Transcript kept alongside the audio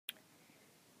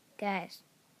Guys,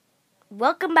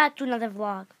 welcome back to another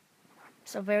vlog.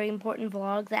 It's a very important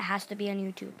vlog that has to be on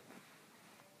YouTube.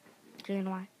 Do you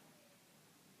know why?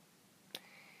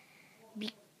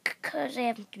 Because I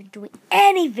haven't been doing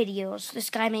any videos.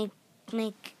 This guy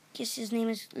guess his name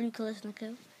is Nicholas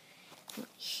Nico.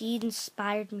 He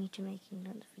inspired me to making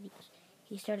those videos.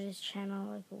 He started his channel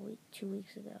like 2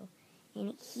 weeks ago.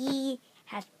 And he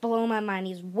has blown my mind.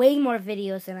 He has way more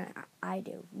videos than I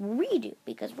do. We do,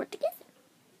 because we're together.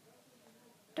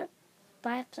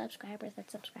 5 subscribers that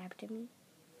subscribe to me.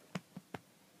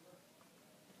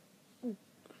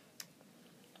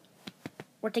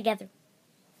 We're together.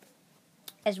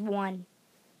 As one.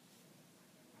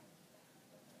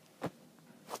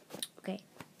 Okay.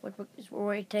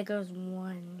 We're together as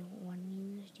one. One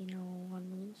means, do you know what one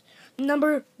means?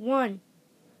 Number 1.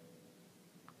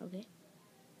 Okay.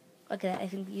 Okay, I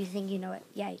think you know it.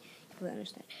 Yeah, you will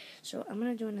understand. So I'm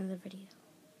gonna do another video.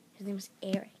 His name is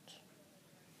Eric.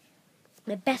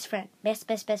 My best friend. Best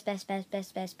friend.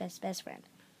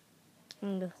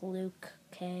 I'm with Luke,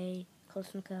 Kay,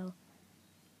 Klosnico,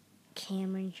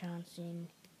 Cameron Johnson,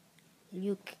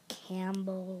 Luke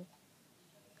Campbell.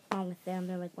 Along with them,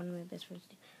 they're like one of my best friends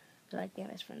too. They're like my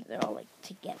best friends. They're all like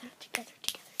together.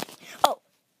 Oh!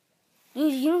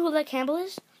 You know who Luke Campbell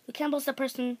is? Luke Campbell's the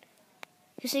person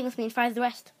who sang with me in Fire in the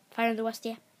West. Fire in the West,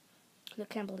 yeah. Luke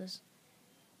Campbell is.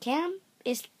 Cam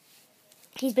is...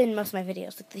 He's been in most of my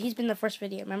videos. He's been the first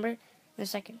video, remember? And the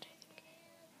second, I think.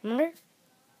 Remember?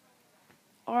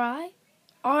 R.I.?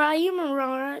 R.I., you remember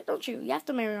R.I., don't you? You have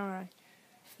to marry R.I.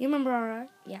 You remember R.I.?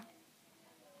 Yeah.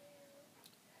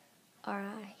 R.I.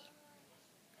 I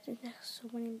think there's so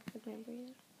many good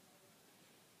memories.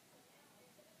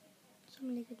 So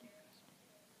many good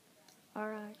memories.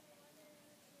 R.I.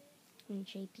 and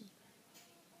J.P.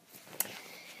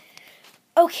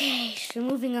 Okay, so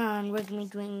moving on, we're going to be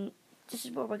doing... This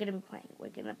is what we're going to be playing. We're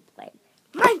going to play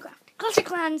Minecraft, Clash of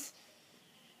Clans,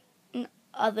 and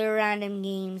other random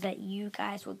games that you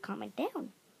guys would comment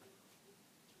down.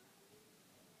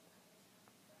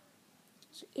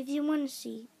 So if you want to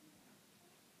see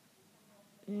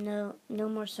no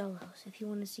more solos, if you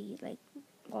want to see like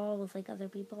all with like other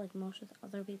people, like most of the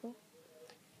other people,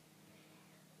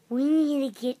 we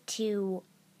need to get to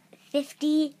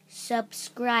 50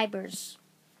 subscribers.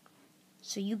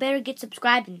 So you better get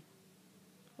subscribing,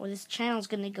 or this channel's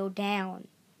going to go down,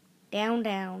 and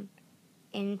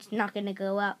it's not going to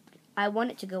go up. I want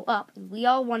it to go up, and we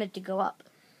all want it to go up.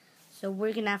 So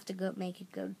we're going to have to make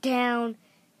it go down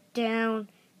to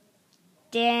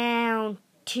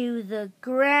the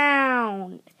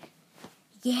ground.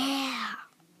 Yeah.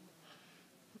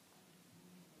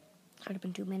 It's already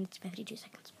been 2 minutes, 52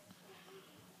 seconds.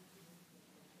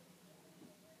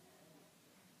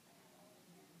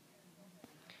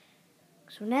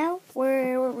 So now,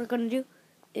 what we're going to do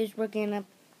is we're going to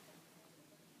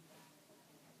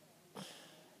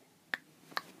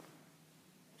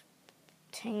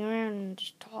hang around and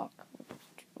just talk.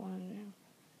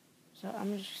 So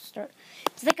I'm just gonna start.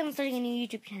 It's like I'm starting a new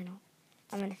YouTube channel.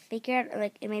 I'm gonna figure out,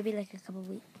 like, it may be like a couple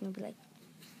weeks, maybe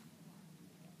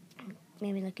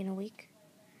like in a week.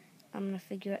 I'm gonna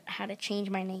figure out how to change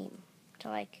my name to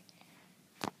like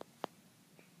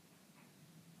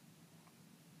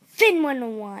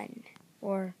Finn101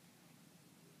 or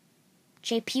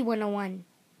JP101.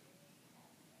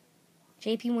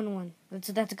 JP101.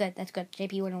 That's good.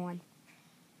 JP101.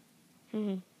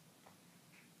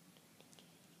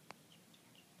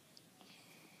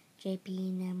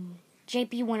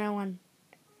 JP101.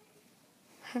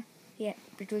 Yeah,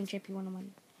 we're doing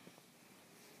JP101.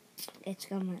 It's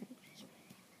coming.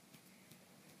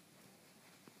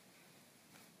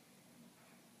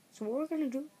 So what we're gonna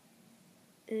do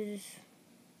is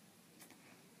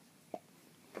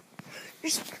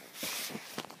just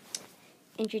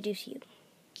introduce you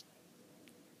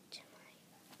to my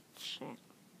channel.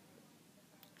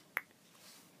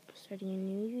 I'm starting a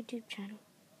new YouTube channel.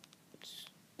 It's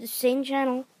the same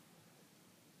channel,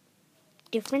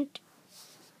 different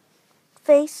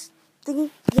face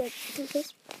thingy. Yeah, different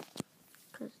face.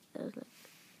 Because I was like,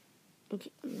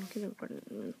 I'm kindergarten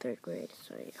in 3rd grade,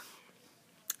 so yeah.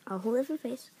 A whole different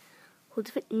face, whole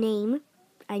different name.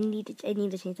 I need to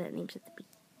change that name at the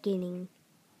beginning.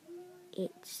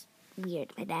 It's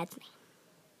weird. My dad's name.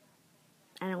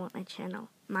 I don't want my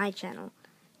channel,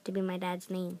 to be my dad's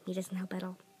name. He doesn't help at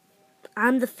all.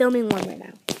 I'm the filming one right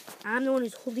now. I'm the one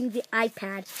who's holding the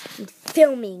iPad and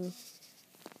filming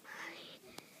my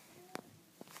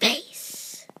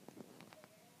face.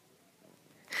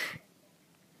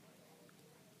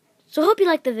 So I hope you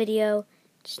liked the video.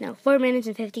 Just now, 4 minutes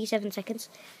and 57 seconds.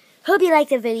 Hope you liked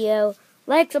the video.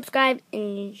 like, subscribe,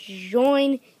 and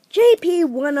join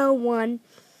JP101.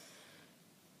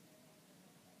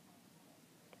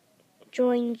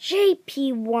 Join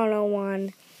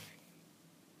JP101.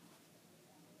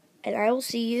 And I will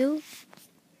see you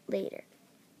later.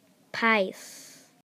 Peace.